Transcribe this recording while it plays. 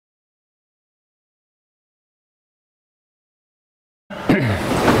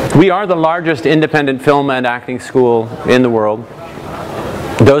We are the largest independent film and acting school in the world.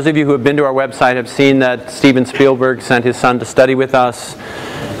 Those of you who have been to our website have seen that Steven Spielberg sent his son to study with us.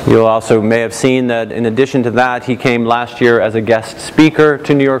 You also may have seen that in addition to that, he came last year as a guest speaker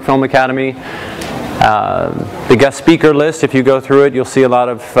to New York Film Academy. The guest speaker list, if you go through it, you'll see a lot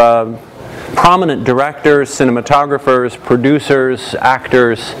of prominent directors, cinematographers, producers,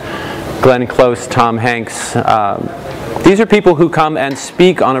 actors, Glenn Close, Tom Hanks. These are people who come and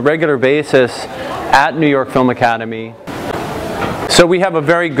speak on a regular basis at New York Film Academy. So we have a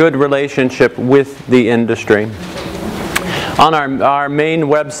very good relationship with the industry. On our main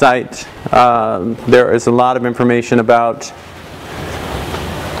website, there is a lot of information about,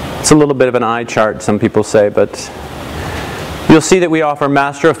 it's a little bit of an eye chart, some people say, but you'll see that we offer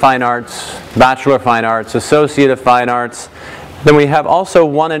Master of Fine Arts, Bachelor of Fine Arts, Associate of Fine Arts. Then we have also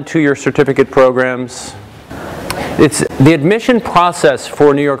 1- and 2-year certificate programs. The admission process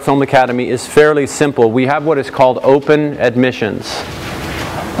for New York Film Academy is fairly simple. We have what is called open admissions.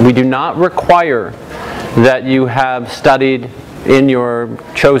 We do not require that you have studied in your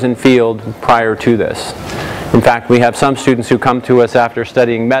chosen field prior to this. In fact, we have some students who come to us after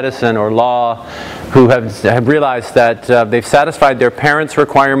studying medicine or law who have realized that they've satisfied their parents'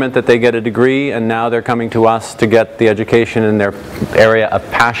 requirement that they get a degree, and now they're coming to us to get the education in their area of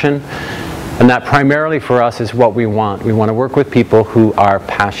passion. And that primarily for us is what we want. We want to work with people who are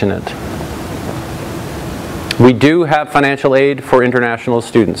passionate. We do have financial aid for international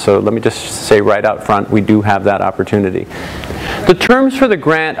students, so let me just say right out front, we do have that opportunity. The terms for the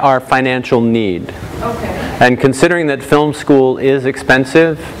grant are financial need. Okay. And considering that film school is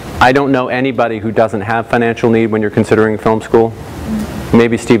expensive, I don't know anybody who doesn't have financial need when you're considering film school.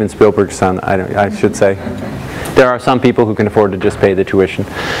 Maybe Steven Spielberg's son, I should say. There are some people who can afford to just pay the tuition.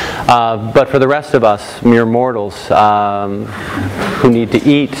 But for the rest of us, mere mortals, who need to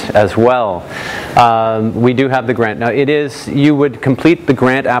eat as well, we do have the grant. Now you would complete the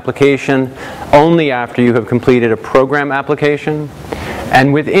grant application only after you have completed a program application.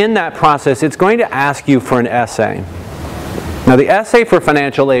 And within that process, it's going to ask you for an essay. Now the essay for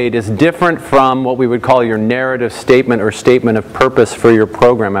financial aid is different from what we would call your narrative statement or statement of purpose for your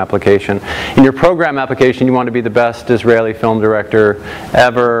program application. In your program application, you want to be the best Israeli film director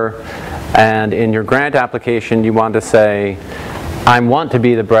ever, and in your grant application, you want to say, I want to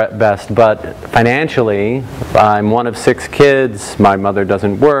be the best, but financially, I'm one of 6 kids, my mother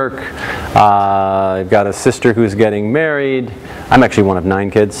doesn't work, I've got a sister who's getting married, I'm actually one of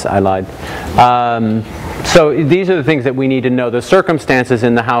 9 kids, I lied. So these are the things that we need to know, the circumstances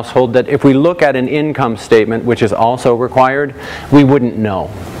in the household that if we look at an income statement, which is also required, we wouldn't know.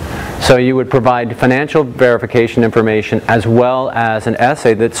 So you would provide financial verification information as well as an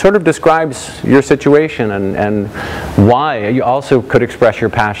essay that sort of describes your situation and why. You also could express your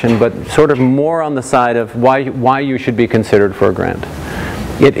passion, but sort of more on the side of why you should be considered for a grant.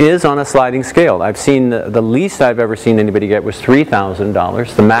 It is on a sliding scale. I've seen the least I've ever seen anybody get was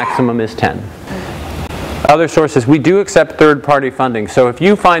 $3,000. The maximum is $10,000. Other sources, we do accept third-party funding. So if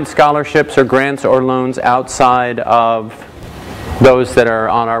you find scholarships or grants or loans outside of those that are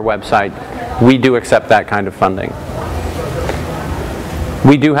on our website, we do accept that kind of funding.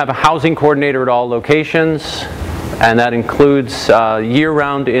 We do have a housing coordinator at all locations, and that includes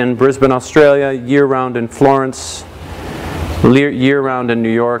year-round in Brisbane, Australia, year-round in Florence, year-round in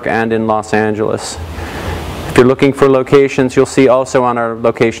New York, and in Los Angeles. If you're looking for locations, you'll see also on our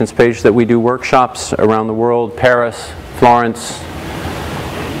locations page that we do workshops around the world: Paris, Florence,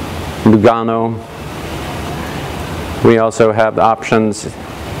 Lugano. We also have options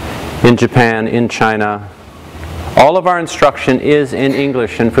in Japan, in China. All of our instruction is in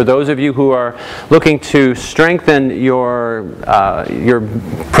English, and for those of you who are looking to strengthen your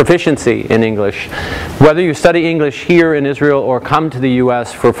proficiency in English, whether you study English here in Israel or come to the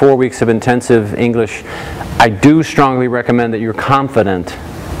US for 4 weeks of intensive English, I do strongly recommend that you're confident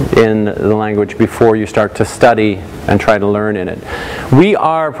in the language before you start to study and try to learn in it. We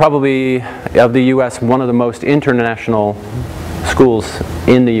are probably, of the US, one of the most international schools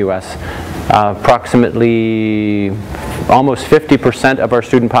in the US. Approximately almost 50% of our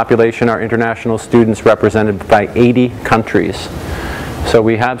student population are international students represented by 80 countries. So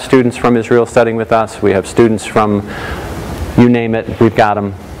we have students from Israel studying with us. We have students from, you name it, we've got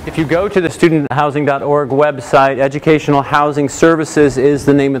them. If you go to the studenthousing.org website, Educational Housing Services is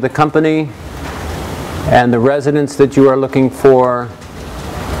the name of the company, and the residence that you are looking for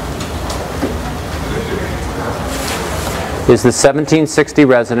is the 1760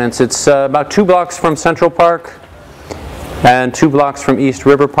 residence. It's about 2 blocks from Central Park and 2 blocks from East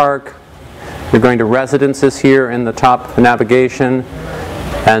River Park. You're going to residences here in the top navigation,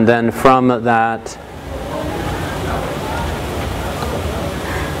 and then from that,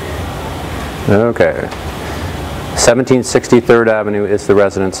 okay, 1760 3rd Avenue is the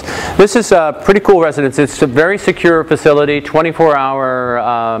residence. This is a pretty cool residence. It's a very secure facility, 24-hour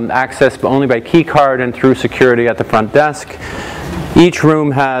access only by key card and through security at the front desk. Each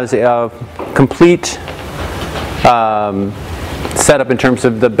room has a complete setup in terms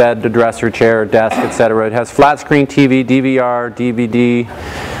of the bed, the dresser, chair, desk, etc. It has flat screen TV, DVR, DVD.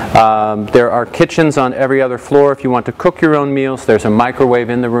 There are kitchens on every other floor if you want to cook your own meals. There's a microwave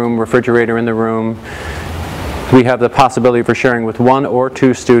in the room, refrigerator in the room. We have the possibility for sharing with 1 or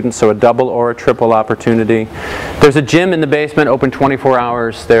 2 students, so a double or a triple opportunity. There's a gym in the basement, open 24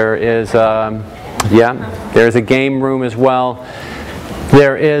 hours. There is, there's a game room as well.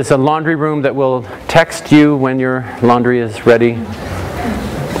 There is a laundry room that will text you when your laundry is ready.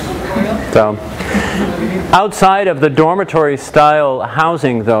 So, outside of the dormitory style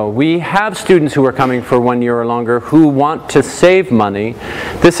housing though, we have students who are coming for 1 year or longer who want to save money.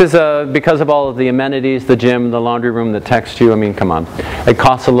 This is because of all of the amenities, the gym, the laundry room that texts you. I mean, come on. It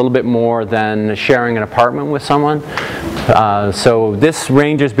costs a little bit more than sharing an apartment with someone. So this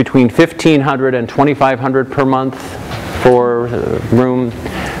ranges between $1,500 and $2,500 per month for room.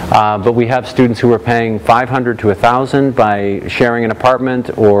 But we have students who are paying $500 to $1,000 by sharing an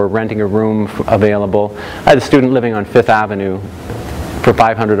apartment or renting a room available. I had a student living on 5th Avenue for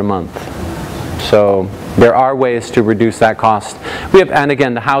 $500 a month. So there are ways to reduce that cost. We have, and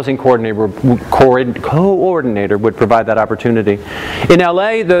again, the housing coordinator would provide that opportunity. In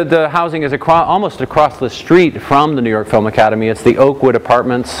LA, the housing is almost across the street from the New York Film Academy. It's the Oakwood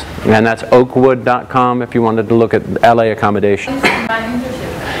Apartments, and that's oakwood.com if you wanted to look at LA accommodation.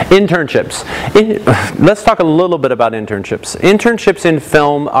 Internships. Let's talk a little bit about internships. Internships in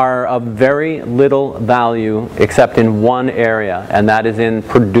film are of very little value except in one area, and that is in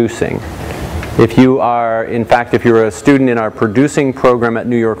producing. If you are, in fact, if you're a student in our producing program at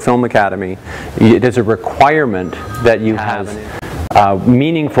New York Film Academy, it is a requirement that you have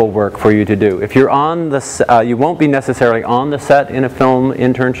meaningful work for you to do. If you're on the, you won't be necessarily on the set in a film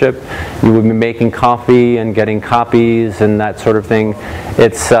internship. You will be making coffee and getting copies and that sort of thing.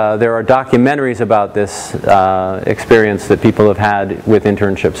 It's, there are documentaries about this experience that people have had with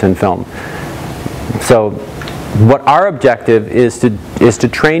internships in film. So what our objective is to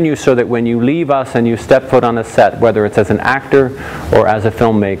train you so that when you leave us and you step foot on a set, whether it's as an actor or as a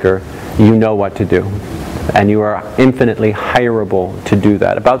filmmaker, you know what to do. And you are infinitely hireable to do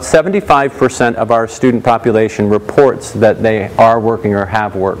that. About 75% of our student population reports that they are working or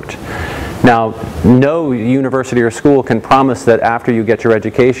have worked. Now, no university or school can promise that after you get your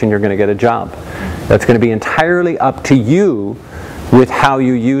education you're going to get a job. That's going to be entirely up to you with how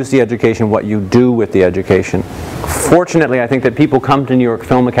you use the education, what you do with the education. Fortunately, I think that people come to New York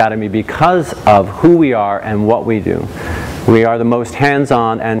Film Academy because of who we are and what we do. We are the most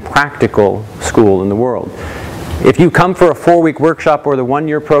hands-on and practical school in the world. If you come for a 4-week workshop or the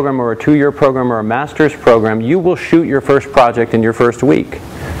 1-year program or a 2-year program or a master's program, you will shoot your first project in your first week.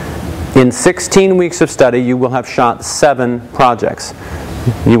 In 16 weeks of study, you will have shot 7 projects.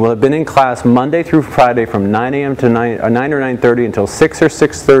 You will have been in class Monday through Friday from 9 a.m. to 9 or 9:30 until 6 or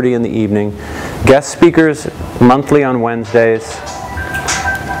 6:30 in the evening. Guest speakers monthly on Wednesdays.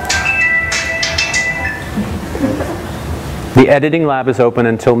 The editing lab is open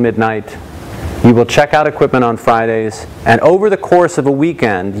until midnight. You will check out equipment on Fridays. And over the course of a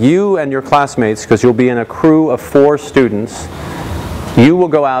weekend, you and your classmates, because you'll be in a crew of 4 students, you will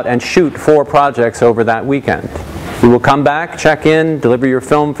go out and shoot 4 projects over that weekend. You will come back, check in, deliver your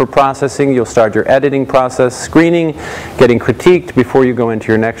film for processing. You'll start your editing process, screening, getting critiqued before you go into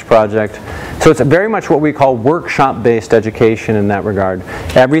your next project. So it's very much what we call workshop-based education in that regard.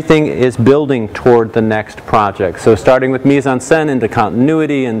 Everything is building toward the next project. So starting with mise-en-scène into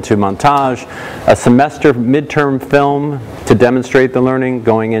continuity, into montage, a semester midterm film to demonstrate the learning,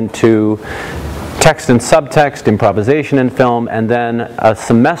 going into text and subtext, improvisation in film, and then a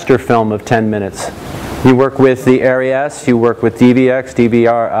semester film of 10 minutes. You work with the RAS, you work with DVX,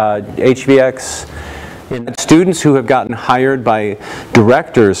 DVR, HVX. Students who have gotten hired by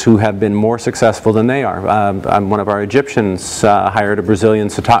directors who have been more successful than they are. One of our Egyptians hired a Brazilian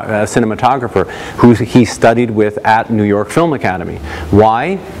cinematographer who he studied with at New York Film Academy.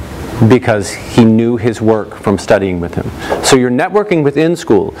 Why? Because he knew his work from studying with him. So you're networking within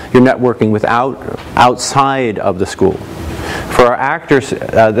school, you're networking outside of the school. For our actors,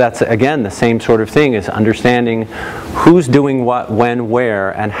 that's again the same sort of thing, is understanding who's doing what, when,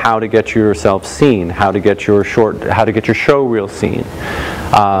 where, and how to get yourself seen, how to get your show reel seen.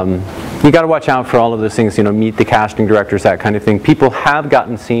 you got to watch out for all of those things, you know, meet the casting directors, that kind of thing. People have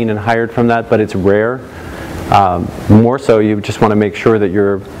gotten seen and hired from that, but it's rare. More so, you just want to make sure that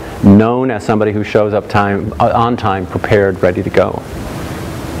you're known as somebody who shows up on time, prepared, ready to go.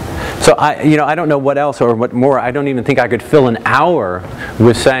 So I don't know what else or what more. I don't even think I could fill an hour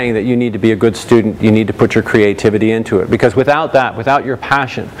with saying that you need to be a good student, you need to put your creativity into it. Because without that, without your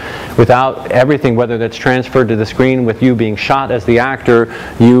passion, without everything, whether that's transferred to the screen with you being shot as the actor,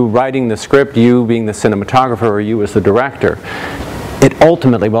 you writing the script, you being the cinematographer, or you as the director, it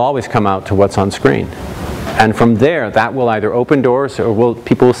ultimately will always come out to what's on screen. And from there, that will either open doors, or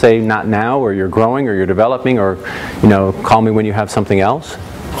people will say, not now, or you're growing, or you're developing, or, you know, call me when you have something else.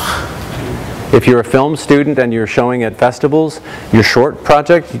 If you're a film student and you're showing at festivals, your short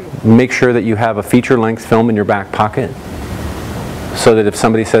project, make sure that you have a feature-length film in your back pocket, so that if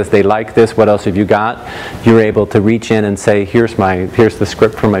somebody says they like this, what else have you got, you're able to reach in and say, here's the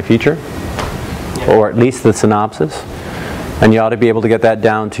script for my feature, or at least the synopsis. And you ought to be able to get that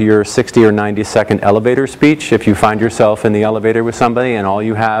down to your 60 or 90-second elevator speech. If you find yourself in the elevator with somebody and all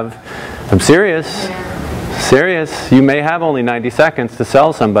you have, I'm serious, you may have only 90 seconds to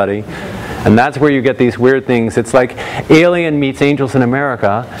sell somebody. And that's where you get these weird things. It's like Alien meets Angels in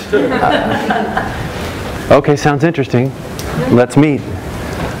America. Okay, sounds interesting. Let's meet.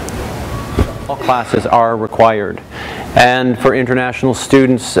 All classes are required. And for international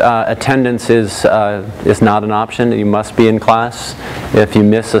students, attendance is not an option. You must be in class. If you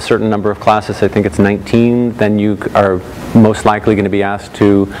miss a certain number of classes, I think it's 19, then you are most likely going to be asked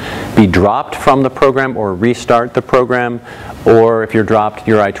to be dropped from the program or restart the program. Or if you're dropped,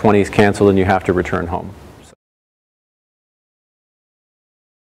 your I-20 is canceled and you have to return home.